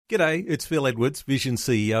G'day, it's Phil Edwards, Vision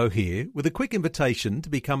CEO here, with a quick invitation to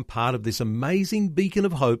become part of this amazing beacon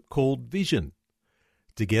of hope called Vision.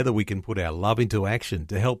 Together we can put our love into action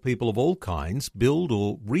to help people of all kinds build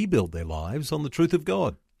or rebuild their lives on the truth of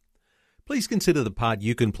God. Please consider the part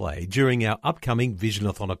you can play during our upcoming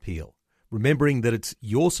Visionathon appeal, remembering that it's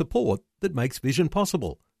your support that makes Vision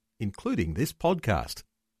possible, including this podcast.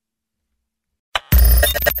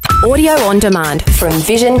 Audio on demand from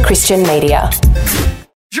Vision Christian Media.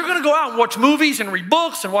 You're going to go out and watch movies and read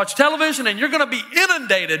books and watch television, and you're going to be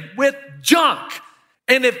inundated with junk.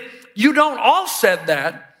 And if you don't offset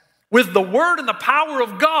that with the word and the power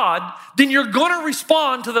of God, then you're going to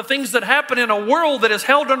respond to the things that happen in a world that is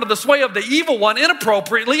held under the sway of the evil one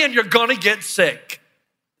inappropriately, and you're going to get sick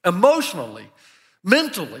emotionally,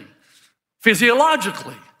 mentally,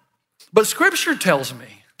 physiologically. But Scripture tells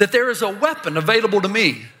me that there is a weapon available to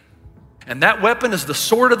me. And that weapon is the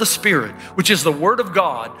sword of the Spirit, which is the Word of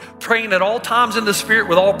God, praying at all times in the Spirit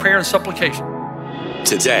with all prayer and supplication.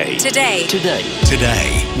 Today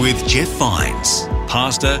with Jeff Vines,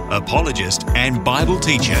 pastor, apologist, and Bible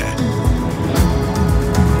teacher.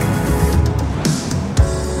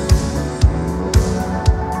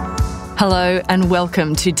 Hello and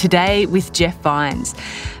welcome to Today with Jeff Vines.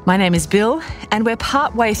 My name is Bill, and we're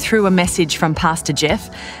partway through a message from Pastor Jeff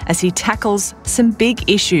as he tackles some big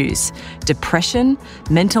issues: depression,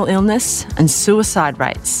 mental illness, and suicide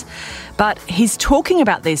rates. But he's talking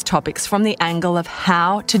about these topics from the angle of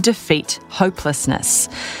how to defeat hopelessness.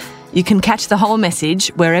 You can catch the whole message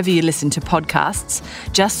wherever you listen to podcasts.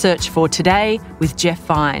 Just search for Today with Jeff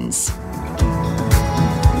Vines.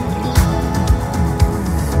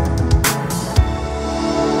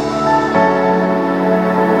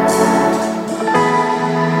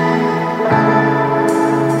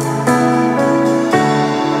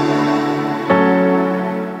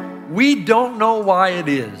 We don't know why it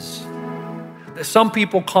is that some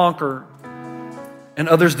people conquer and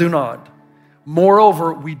others do not.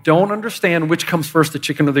 Moreover, we don't understand which comes first, the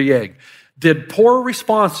chicken or the egg. Did poor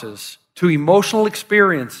responses to emotional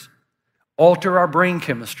experience alter our brain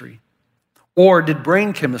chemistry? Or did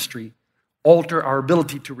brain chemistry alter our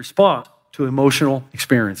ability to respond to emotional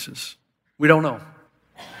experiences? We don't know.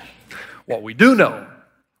 What we do know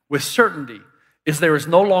with certainty is there is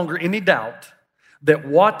no longer any doubt that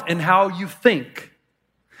what and how you think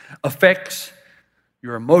affects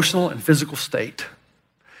your emotional and physical state.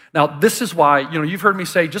 Now, this is why, you've heard me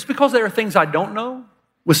say, just because there are things I don't know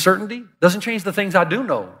with certainty doesn't change the things I do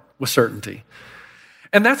know with certainty.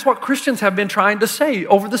 And that's what Christians have been trying to say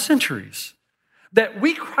over the centuries. That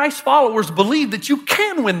we Christ followers believe that you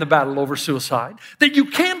can win the battle over suicide, that you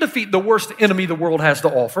can defeat the worst enemy the world has to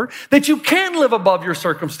offer, that you can live above your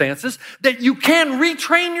circumstances, that you can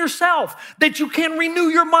retrain yourself, that you can renew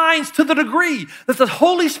your minds to the degree that the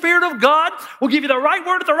Holy Spirit of God will give you the right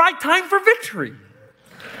word at the right time for victory.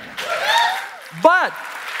 But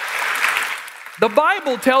the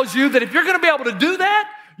Bible tells you that if you're going to be able to do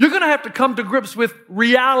that, you're going to have to come to grips with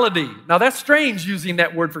reality. Now, that's strange using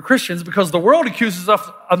that word for Christians because the world accuses us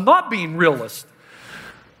of not being realists.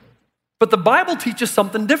 But the Bible teaches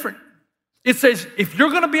something different. It says if you're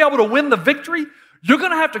going to be able to win the victory, you're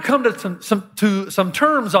going to have to come to some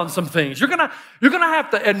terms on some things. You're going to have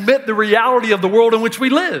to admit the reality of the world in which we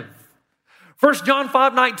live. 1 John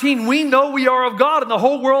 5:19, we know we are of God and the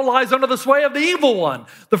whole world lies under the sway of the evil one.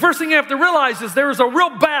 The first thing you have to realize is there is a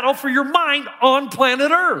real battle for your mind on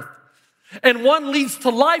planet Earth. And one leads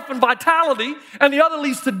to life and vitality, and the other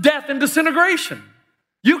leads to death and disintegration.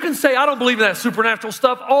 You can say, I don't believe in that supernatural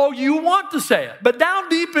stuff all you want to say it. But down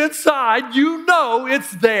deep inside, you know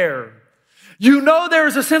it's there. You know there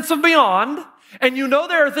is a sense of beyond, and you know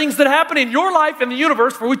there are things that happen in your life and the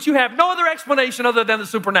universe for which you have no other explanation other than the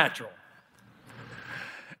supernatural.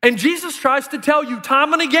 And Jesus tries to tell you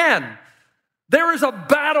time and again, there is a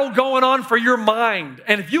battle going on for your mind.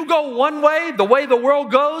 And if you go one way, the way the world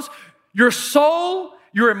goes, your soul,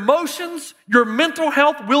 your emotions, your mental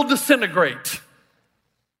health will disintegrate.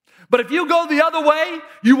 But if you go the other way,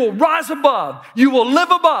 you will rise above, you will live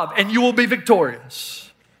above, and you will be victorious.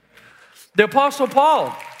 The Apostle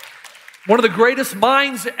Paul, one of the greatest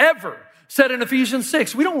minds ever, said in Ephesians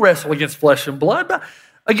 6, we don't wrestle against flesh and blood, but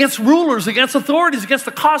against rulers, against authorities, against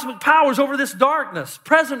the cosmic powers over this darkness,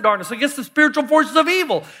 present darkness, against the spiritual forces of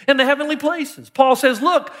evil in the heavenly places. Paul says,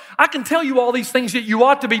 look, I can tell you all these things that you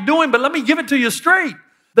ought to be doing, but let me give it to you straight.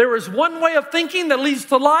 There is one way of thinking that leads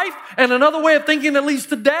to life and another way of thinking that leads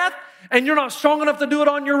to death, and you're not strong enough to do it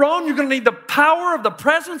on your own. You're going to need the power of the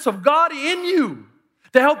presence of God in you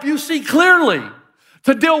to help you see clearly,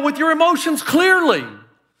 to deal with your emotions clearly.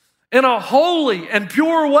 in a holy and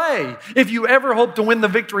pure way if you ever hope to win the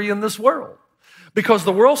victory in this world. Because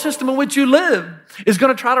the world system in which you live is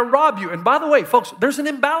going to try to rob you. And by the way, folks, there's an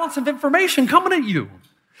imbalance of information coming at you.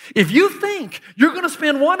 If you think you're going to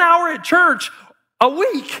spend 1 hour at church a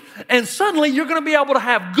week and suddenly you're going to be able to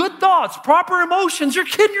have good thoughts, proper emotions, you're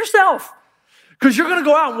kidding yourself. Because you're going to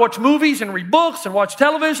go out and watch movies and read books and watch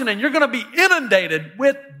television and you're going to be inundated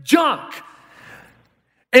with junk.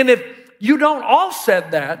 And if you don't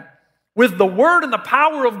offset that with the word and the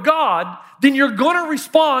power of God, then you're going to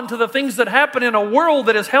respond to the things that happen in a world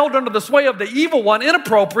that is held under the sway of the evil one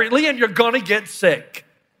inappropriately, and you're going to get sick.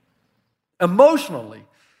 Emotionally,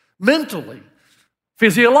 mentally,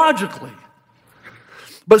 physiologically.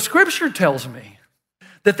 But Scripture tells me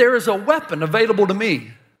that there is a weapon available to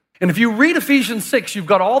me. And if you read Ephesians 6, you've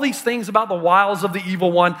got all these things about the wiles of the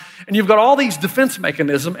evil one, and you've got all these defense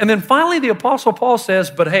mechanisms. And then finally the Apostle Paul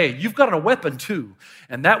says, but hey, you've got a weapon too.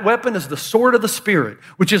 And that weapon is the sword of the Spirit,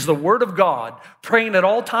 which is the word of God, praying at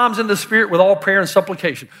all times in the Spirit with all prayer and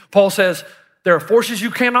supplication. Paul says, there are forces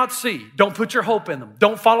you cannot see. Don't put your hope in them.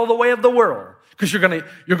 Don't follow the way of the world. Because you're going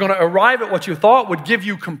to arrive at what you thought would give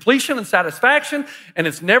you completion and satisfaction, and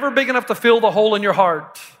it's never big enough to fill the hole in your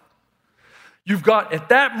heart. You've got at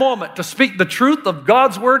that moment to speak the truth of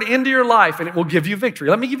God's word into your life, and it will give you victory.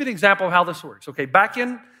 Let me give you an example of how this works. Okay, back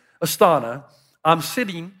in Astana, I'm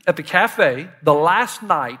sitting at the cafe the last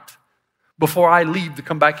night before I leave to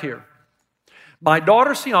come back here. My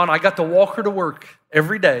daughter, Sian, I got to walk her to work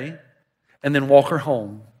every day and then walk her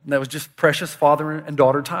home. And that was just precious father and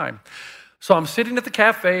daughter time. So I'm sitting at the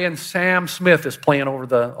cafe, and Sam Smith is playing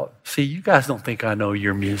over see, you guys don't think I know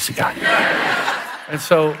your music. And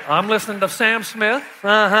so I'm listening to Sam Smith.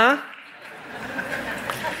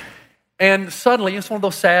 And suddenly, it's one of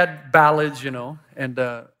those sad ballads, and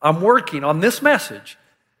I'm working on this message.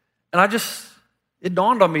 And it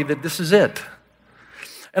dawned on me that this is it.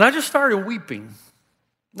 And I just started weeping.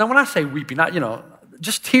 Now, when I say weeping, not,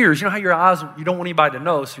 just tears. You know how your eyes, you don't want anybody to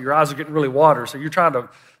know, so your eyes are getting really watery. So you're trying to,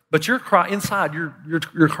 but you're crying, inside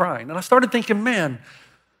you're crying. And I started thinking, man,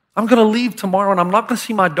 I'm going to leave tomorrow, and I'm not going to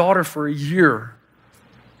see my daughter for a year.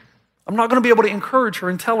 I'm not going to be able to encourage her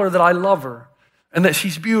and tell her that I love her and that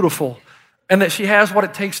she's beautiful and that she has what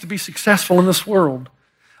it takes to be successful in this world.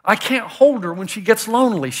 I can't hold her when she gets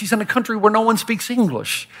lonely. She's in a country where no one speaks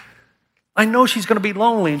English. I know she's going to be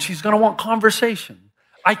lonely and she's going to want conversation.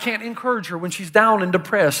 I can't encourage her when she's down and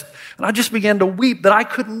depressed. And I just began to weep that I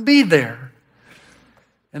couldn't be there.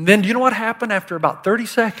 And then do you know what happened after about 30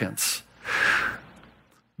 seconds?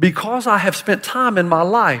 Because I have spent time in my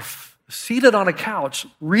life seated on a couch,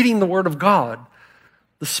 reading the Word of God,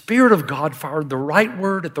 the Spirit of God fired the right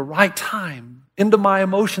word at the right time into my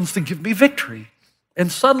emotions to give me victory.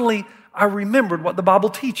 And suddenly, I remembered what the Bible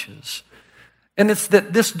teaches. And it's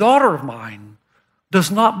that this daughter of mine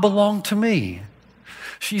does not belong to me.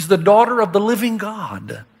 She's the daughter of the living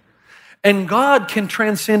God. And God can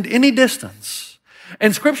transcend any distance.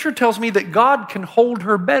 And Scripture tells me that God can hold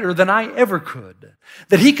her better than I ever could.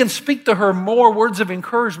 That He can speak to her more words of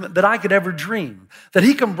encouragement than I could ever dream. That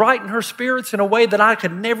He can brighten her spirits in a way that I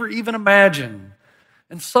could never even imagine.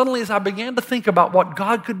 And suddenly, as I began to think about what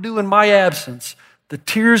God could do in my absence, the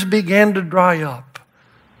tears began to dry up.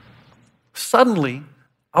 Suddenly,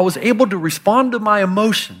 I was able to respond to my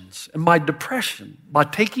emotions and my depression by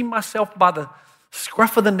taking myself by the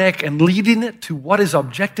scruff of the neck and leading it to what is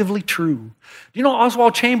objectively true. You know,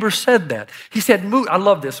 Oswald Chambers said that. He said, I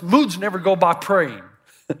love this, moods never go by praying.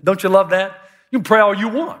 Don't you love that? You can pray all you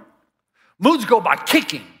want. Moods go by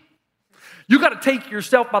kicking. You got to take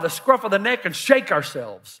yourself by the scruff of the neck and shake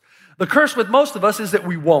ourselves. The curse with most of us is that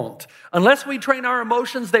we won't. Unless we train our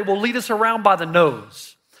emotions, they will lead us around by the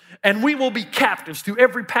nose. And we will be captives to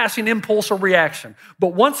every passing impulse or reaction.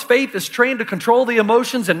 But once faith is trained to control the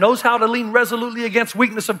emotions and knows how to lean resolutely against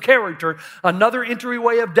weakness of character, another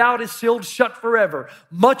entryway of doubt is sealed shut forever.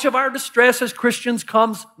 Much of our distress as Christians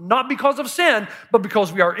comes not because of sin, but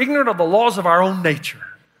because we are ignorant of the laws of our own nature.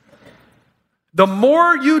 The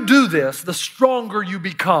more you do this, the stronger you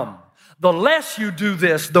become. The less you do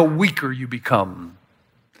this, the weaker you become.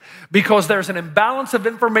 Because there's an imbalance of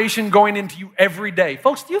information going into you every day.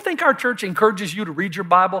 Folks, do you think our church encourages you to read your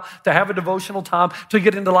Bible, to have a devotional time, to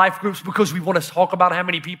get into life groups because we want to talk about how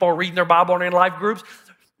many people are reading their Bible and in life groups?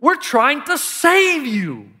 We're trying to save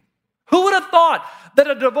you. Who would have thought that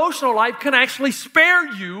a devotional life can actually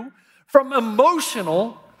spare you from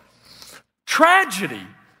emotional tragedy,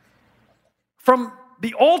 from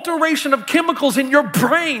the alteration of chemicals in your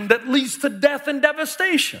brain that leads to death and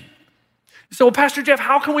devastation? You say, well, Pastor Jeff,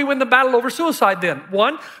 how can we win the battle over suicide then?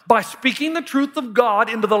 One, by speaking the truth of God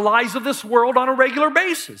into the lies of this world on a regular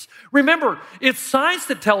basis. Remember, it's science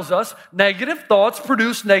that tells us negative thoughts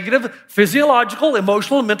produce negative physiological,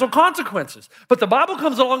 emotional, and mental consequences. But the Bible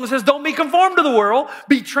comes along and says, don't be conformed to the world,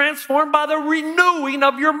 be transformed by the renewing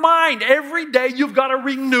of your mind. Every day you've got to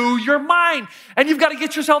renew your mind. And you've got to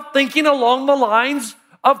get yourself thinking along the lines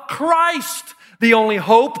of Christ, the only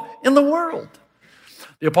hope in the world.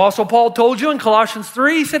 The Apostle Paul told you in Colossians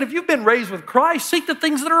 3, he said, if you've been raised with Christ, seek the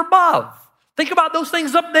things that are above. Think about those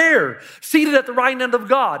things up there, seated at the right hand of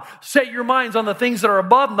God. Set your minds on the things that are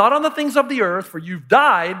above, not on the things of the earth, for you've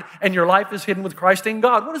died and your life is hidden with Christ in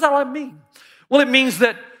God. What does that mean? Well, it means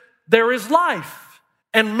that there is life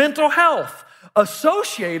and mental health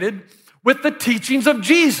associated with the teachings of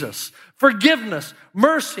Jesus. Forgiveness,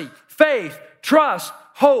 mercy, faith, trust,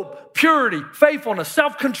 hope, purity, faithfulness,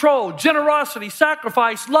 self-control, generosity,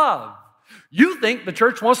 sacrifice, love. You think the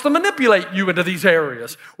church wants to manipulate you into these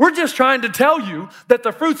areas. We're just trying to tell you that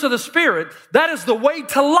the fruits of the Spirit, that is the way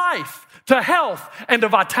to life, to health, and to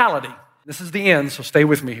vitality. This is the end, so stay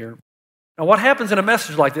with me here. Now, what happens in a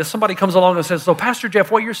message like this, somebody comes along and says, so Pastor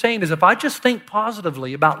Jeff, what you're saying is if I just think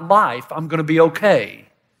positively about life, I'm going to be okay.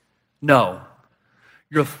 No.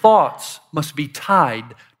 Your thoughts must be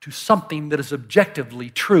tied to something that is objectively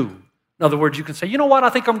true. In other words, you can say, you know what I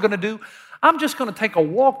think I'm going to do? I'm just going to take a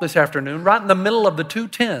walk this afternoon right in the middle of the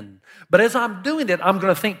 210. But as I'm doing it, I'm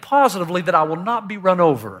going to think positively that I will not be run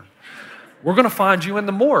over. We're going to find you in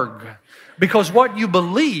the morgue. Because what you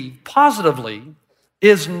believe positively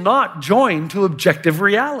is not joined to objective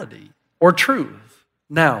reality or truth.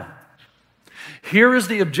 Now, here is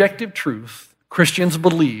the objective truth Christians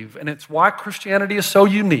believe, and it's why Christianity is so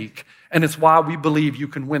unique, and it's why we believe you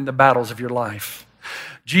can win the battles of your life.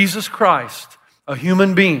 Jesus Christ, a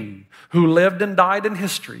human being who lived and died in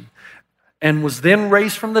history and was then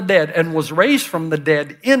raised from the dead and was raised from the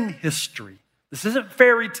dead in history. This isn't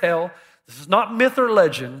fairy tale. This is not myth or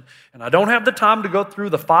legend, and I don't have the time to go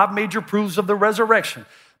through the 5 major proofs of the resurrection.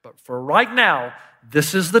 But for right now,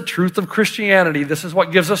 this is the truth of Christianity. This is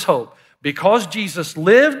what gives us hope. Because Jesus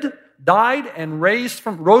lived, died, and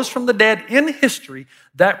rose from the dead in history,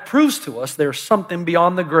 that proves to us there's something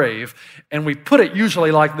beyond the grave. And we put it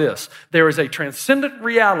usually like this. There is a transcendent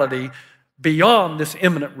reality beyond this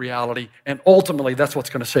imminent reality, and ultimately that's what's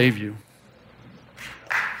going to save you.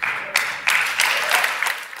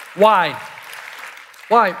 Why?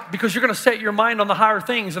 Why? Because you're going to set your mind on the higher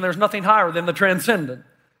things, and there's nothing higher than the transcendent,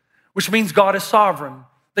 which means God is sovereign,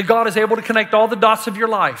 that God is able to connect all the dots of your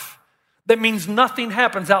life. That means nothing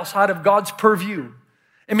happens outside of God's purview.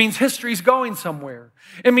 It means history's going somewhere.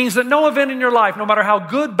 It means that no event in your life, no matter how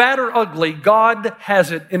good, bad, or ugly, God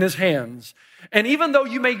has it in His hands. And even though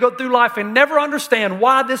you may go through life and never understand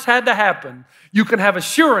why this had to happen, you can have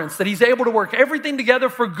assurance that He's able to work everything together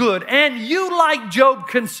for good. And you, like Job,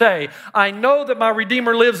 can say, I know that my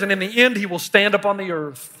Redeemer lives, and in the end, He will stand up on the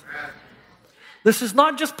earth. This is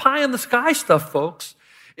not just pie in the sky stuff, folks.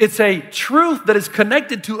 It's a truth that is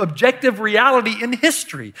connected to objective reality in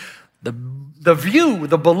history. The view,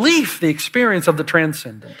 the belief, the experience of the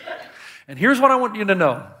transcendent. And here's what I want you to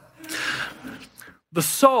know. The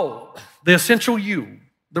soul, the essential you,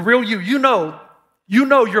 the real you, you know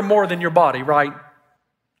you're more than your body, right?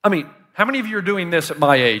 I mean, how many of you are doing this at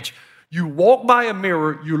my age? You walk by a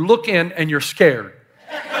mirror, you look in, and you're scared.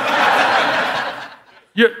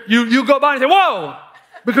 You go by and say, whoa,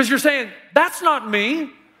 because you're saying, that's not me.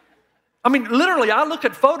 I mean, literally, I look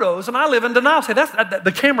at photos and I live in denial. I say,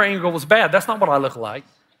 the camera angle was bad. That's not what I look like.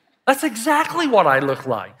 That's exactly what I look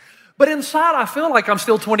like. But inside, I feel like I'm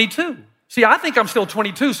still 22. See, I think I'm still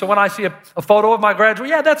 22, so when I see a photo of my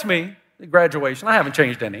graduation, yeah, that's me, graduation. I haven't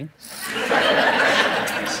changed any.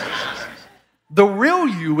 The real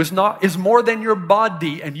you is more than your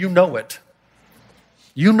body, and you know it.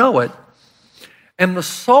 You know it. And the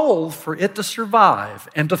soul, for it to survive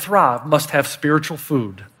and to thrive, must have spiritual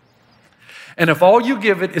food. And if all you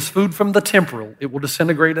give it is food from the temporal, it will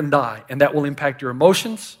disintegrate and die. And that will impact your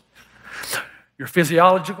emotions, your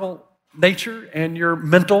physiological nature, and your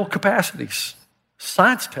mental capacities.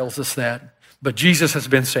 Science tells us that, but Jesus has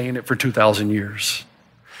been saying it for 2,000 years.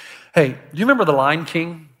 Hey, do you remember The Lion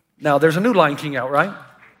King? Now, there's a new Lion King out, right?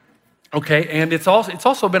 Okay, and it's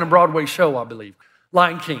also been a Broadway show, I believe.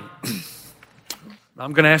 Lion King.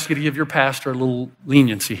 I'm going to ask you to give your pastor a little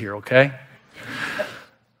leniency here, okay?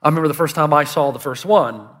 I remember the first time I saw the first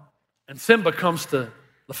one, and Simba comes to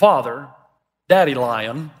the father, Daddy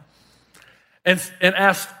Lion, and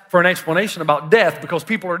asks for an explanation about death because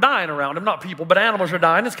people are dying around him. Not people, but animals are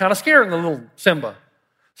dying. It's kind of scaring the little Simba.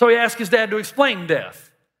 So he asks his dad to explain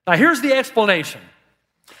death. Now, here's the explanation.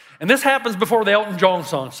 And this happens before the Elton John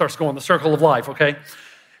song starts going, The Circle of Life, okay?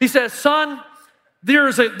 He says, son,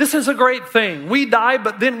 this is a great thing. We die,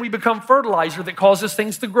 but then we become fertilizer that causes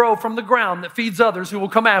things to grow from the ground that feeds others who will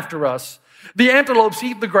come after us. The antelopes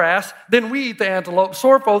eat the grass, then we eat the antelope,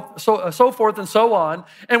 so forth and so on,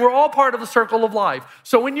 and we're all part of the circle of life.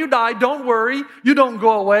 So when you die, don't worry, you don't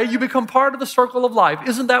go away, you become part of the circle of life.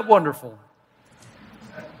 Isn't that wonderful?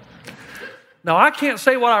 Now, I can't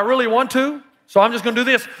say what I really want to, so I'm just going to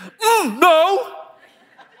do this. No,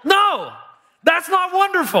 that's not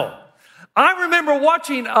wonderful. I remember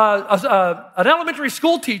watching an elementary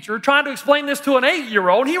school teacher trying to explain this to an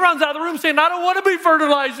 8-year-old, and he runs out of the room saying, I don't want to be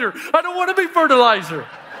fertilizer. I don't want to be fertilizer.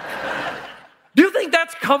 Do you think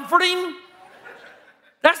that's comforting?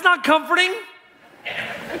 That's not comforting.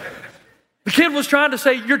 The kid was trying to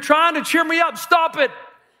say, you're trying to cheer me up. Stop it.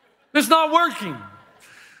 It's not working.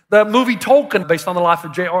 The movie Tolkien, based on the life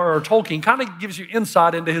of J.R.R. Tolkien, kind of gives you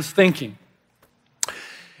insight into his thinking.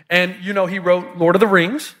 And, you know, he wrote Lord of the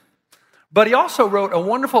Rings. But he also wrote a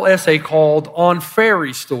wonderful essay called On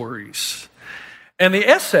Fairy Stories. And the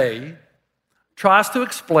essay tries to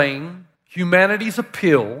explain humanity's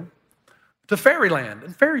appeal to fairyland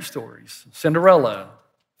and fairy stories. Cinderella,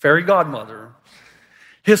 fairy godmother.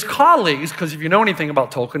 His colleagues, because if you know anything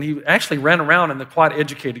about Tolkien, he actually ran around in the quite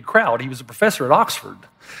educated crowd. He was a professor at Oxford.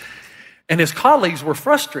 And his colleagues were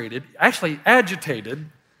frustrated, actually agitated,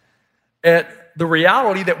 at the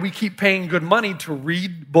reality that we keep paying good money to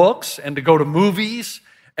read books and to go to movies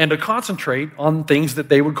and to concentrate on things that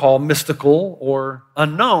they would call mystical or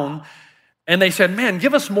unknown. And they said, man,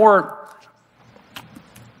 give us more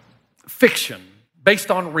fiction based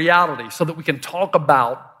on reality so that we can talk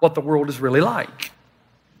about what the world is really like.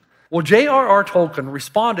 Well, J.R.R. Tolkien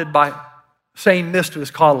responded by saying this to his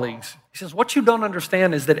colleagues. He says, what you don't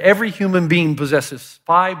understand is that every human being possesses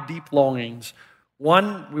 5 deep longings.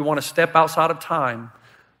 1, we want to step outside of time.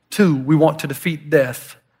 2, we want to defeat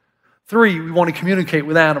death. 3, we want to communicate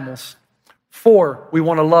with animals. 4, we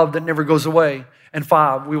want a love that never goes away. And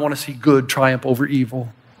 5, we want to see good triumph over evil.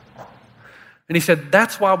 And he said,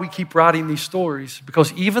 that's why we keep writing these stories,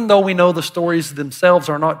 because even though we know the stories themselves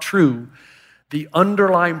are not true, the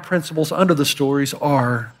underlying principles under the stories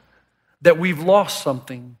are that we've lost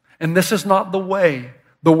something, and this is not the way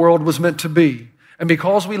the world was meant to be. And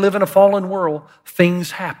because we live in a fallen world,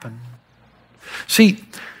 things happen. See,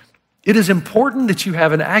 it is important that you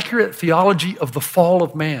have an accurate theology of the fall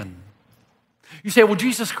of man. You say, well,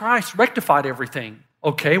 Jesus Christ rectified everything.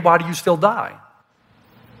 Okay, why do you still die?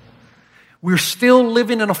 We're still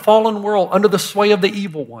living in a fallen world under the sway of the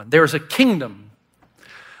evil one. There is a kingdom,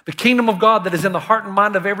 the kingdom of God that is in the heart and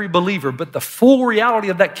mind of every believer, but the full reality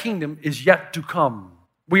of that kingdom is yet to come.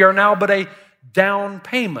 We are now but a down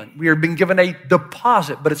payment. We are being given a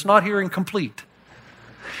deposit, but it's not here and complete.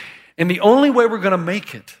 And the only way we're going to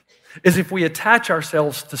make it is if we attach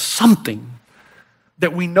ourselves to something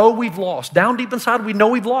that we know we've lost. Down deep inside, we know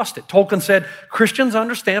we've lost it. Tolkien said, Christians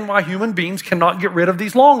understand why human beings cannot get rid of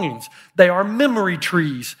these longings. They are memory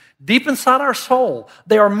trees deep inside our soul.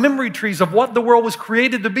 They are memory trees of what the world was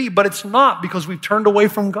created to be, but it's not because we've turned away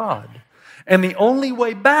from God. And the only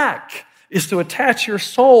way back is to attach your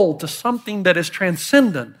soul to something that is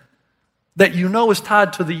transcendent, that you know is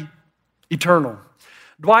tied to the eternal.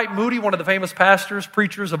 Dwight Moody, one of the famous pastors,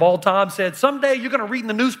 preachers of all time, said, someday you're going to read in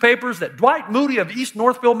the newspapers that Dwight Moody of East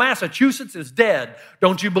Northville, Massachusetts is dead.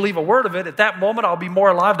 Don't you believe a word of it? At that moment, I'll be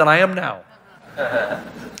more alive than I am now.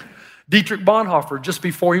 Dietrich Bonhoeffer, just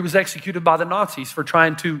before he was executed by the Nazis for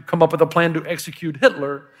trying to come up with a plan to execute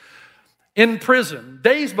Hitler, in prison,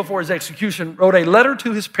 days before his execution, wrote a letter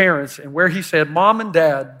to his parents and where he said, Mom and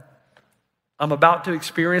Dad, I'm about to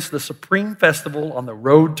experience the supreme festival on the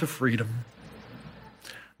road to freedom.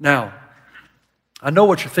 Now, I know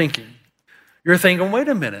what you're thinking. You're thinking, wait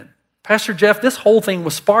a minute, Pastor Jeff, this whole thing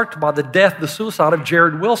was sparked by the suicide of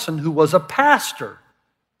Jared Wilson, who was a pastor.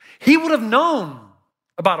 He would have known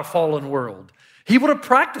about a fallen world. He would have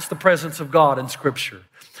practiced the presence of God in Scripture.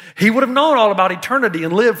 He would have known all about eternity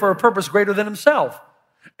and lived for a purpose greater than himself.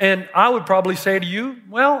 And I would probably say to you,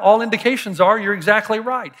 well, all indications are you're exactly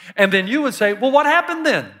right. And then you would say, well, what happened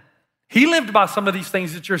then? He lived by some of these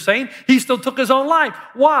things that you're saying. He still took his own life.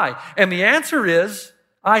 Why? And the answer is,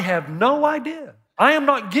 I have no idea. I am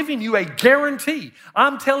not giving you a guarantee.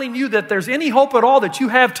 I'm telling you that there's any hope at all that you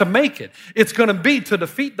have to make it. It's going to be to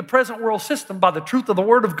defeat the present world system by the truth of the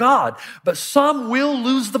Word of God. But some will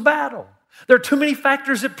lose the battle. There are too many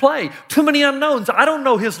factors at play, too many unknowns. I don't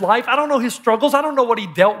know his life. I don't know his struggles. I don't know what he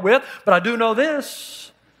dealt with, but I do know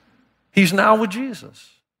this. He's now with Jesus.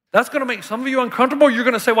 That's going to make some of you uncomfortable. You're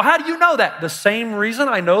going to say, well, how do you know that? The same reason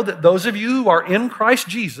I know that those of you who are in Christ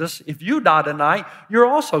Jesus, if you die tonight, you're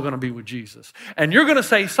also going to be with Jesus. And you're going to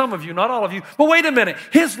say, some of you, not all of you, but wait a minute,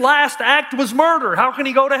 his last act was murder. How can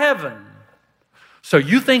he go to heaven? So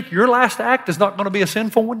you think your last act is not going to be a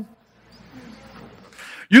sinful one?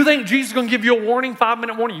 You think Jesus is going to give you a warning,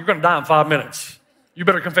 5-minute warning? You're going to die in 5 minutes. You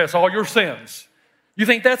better confess all your sins. You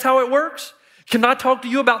think that's how it works? Can I talk to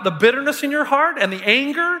you about the bitterness in your heart and the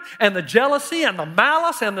anger and the jealousy and the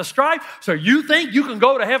malice and the strife? So you think you can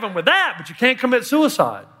go to heaven with that, but you can't commit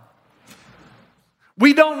suicide.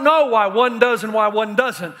 We don't know why one does and why one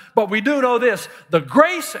doesn't, but we do know this. The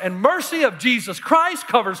grace and mercy of Jesus Christ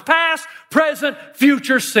covers past, present,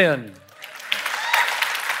 future sin.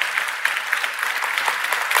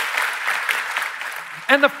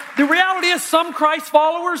 And the reality is some Christ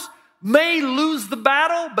followers may lose the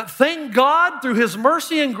battle, but thank God through his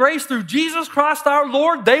mercy and grace through Jesus Christ our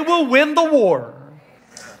Lord, they will win the war.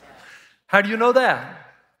 How do you know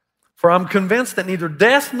that? For I'm convinced that neither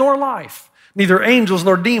death nor life, neither angels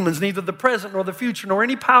nor demons, neither the present nor the future, nor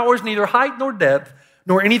any powers, neither height nor depth,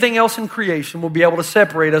 nor anything else in creation will be able to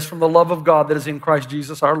separate us from the love of God that is in Christ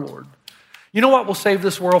Jesus our Lord. You know what will save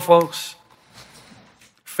this world, folks?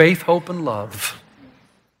 Faith, hope, and love.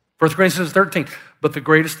 1 Corinthians 13. But the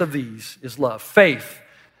greatest of these is love. Faith.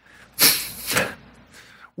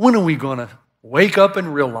 When are we going to wake up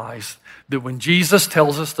and realize that when Jesus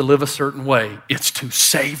tells us to live a certain way, it's to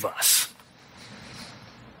save us?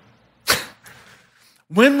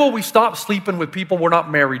 When will we stop sleeping with people we're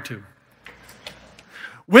not married to?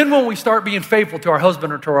 When will we start being faithful to our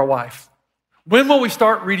husband or to our wife? When will we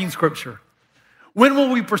start reading Scripture? When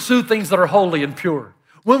will we pursue things that are holy and pure?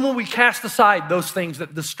 When will we cast aside those things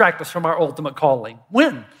that distract us from our ultimate calling?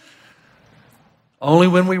 When? Only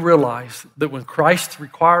when we realize that when Christ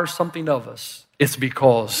requires something of us, it's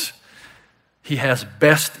because he has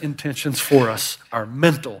best intentions for us, our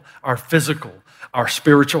mental, our physical, our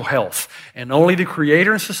spiritual health. And only the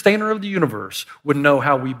creator and sustainer of the universe would know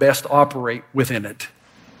how we best operate within it.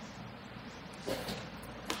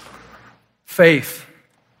 Faith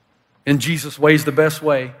in Jesus' way is the best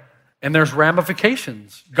way. And there's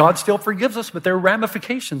ramifications. God still forgives us, but there are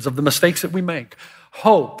ramifications of the mistakes that we make.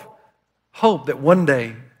 Hope that one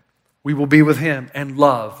day we will be with him. And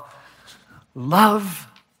love. Love,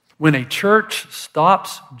 when a church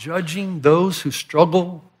stops judging those who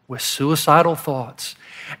struggle with suicidal thoughts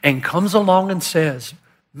and comes along and says,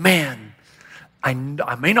 man, I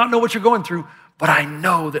may not know what you're going through, but I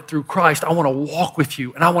know that through Christ, I want to walk with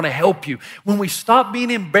you and I want to help you. When we stop being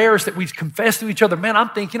embarrassed that we confess to each other, man, I'm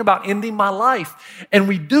thinking about ending my life. And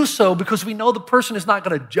we do so because we know the person is not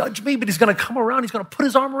going to judge me, but he's going to come around, he's going to put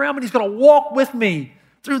his arm around me, he's going to walk with me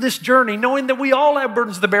through this journey, knowing that we all have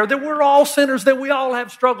burdens to bear, that we're all sinners, that we all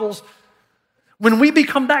have struggles. When we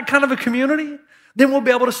become that kind of a community, then we'll be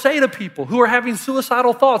able to say to people who are having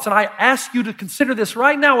suicidal thoughts, and I ask you to consider this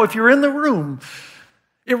right now if you're in the room,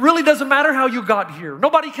 it really doesn't matter how you got here.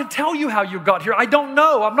 Nobody can tell you how you got here. I don't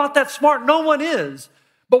know. I'm not that smart. No one is.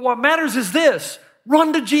 But what matters is this.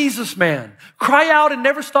 Run to Jesus, man. Cry out and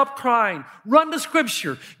never stop crying. Run to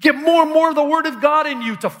Scripture. Get more and more of the Word of God in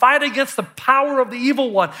you to fight against the power of the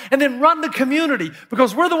evil one. And then run to community,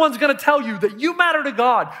 because we're the ones going to tell you that you matter to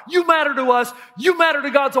God. You matter to us. You matter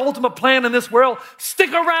to God's ultimate plan in this world.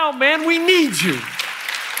 Stick around, man. We need you.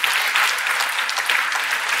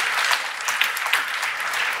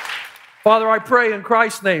 Father, I pray in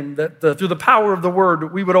Christ's name that through the power of the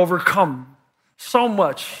Word, we would overcome so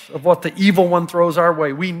much of what the evil one throws our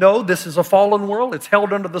way. We know this is a fallen world. It's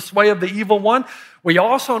held under the sway of the evil one. We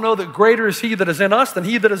also know that greater is he that is in us than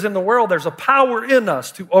he that is in the world. There's a power in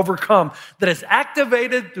us to overcome that is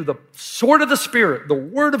activated through the sword of the Spirit, the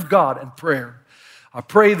Word of God, and prayer. I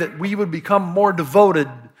pray that we would become more devoted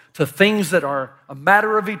to things that are a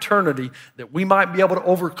matter of eternity, that we might be able to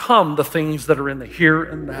overcome the things that are in the here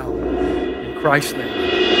and now. In Christ's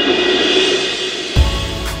name.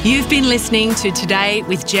 You've been listening to Today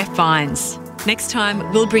with Jeff Vines. Next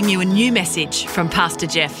time, we'll bring you a new message from Pastor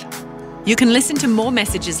Jeff. You can listen to more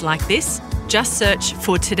messages like this. Just search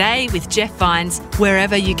for Today with Jeff Vines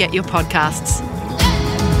wherever you get your podcasts.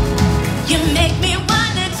 You make me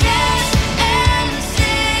want to dance and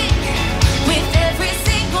sing with every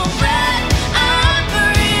single breath I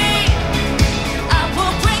breathe. I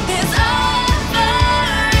will bring this offering.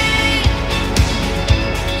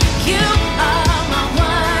 You are my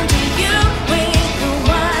wonder. You bring the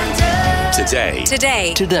wonder.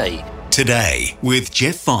 Today with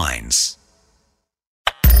Jeff Vines.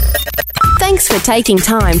 Thanks for taking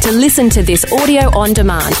time to listen to this audio on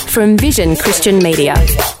demand from Vision Christian Media.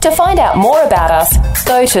 To find out more about us,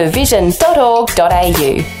 go to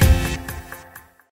vision.org.au.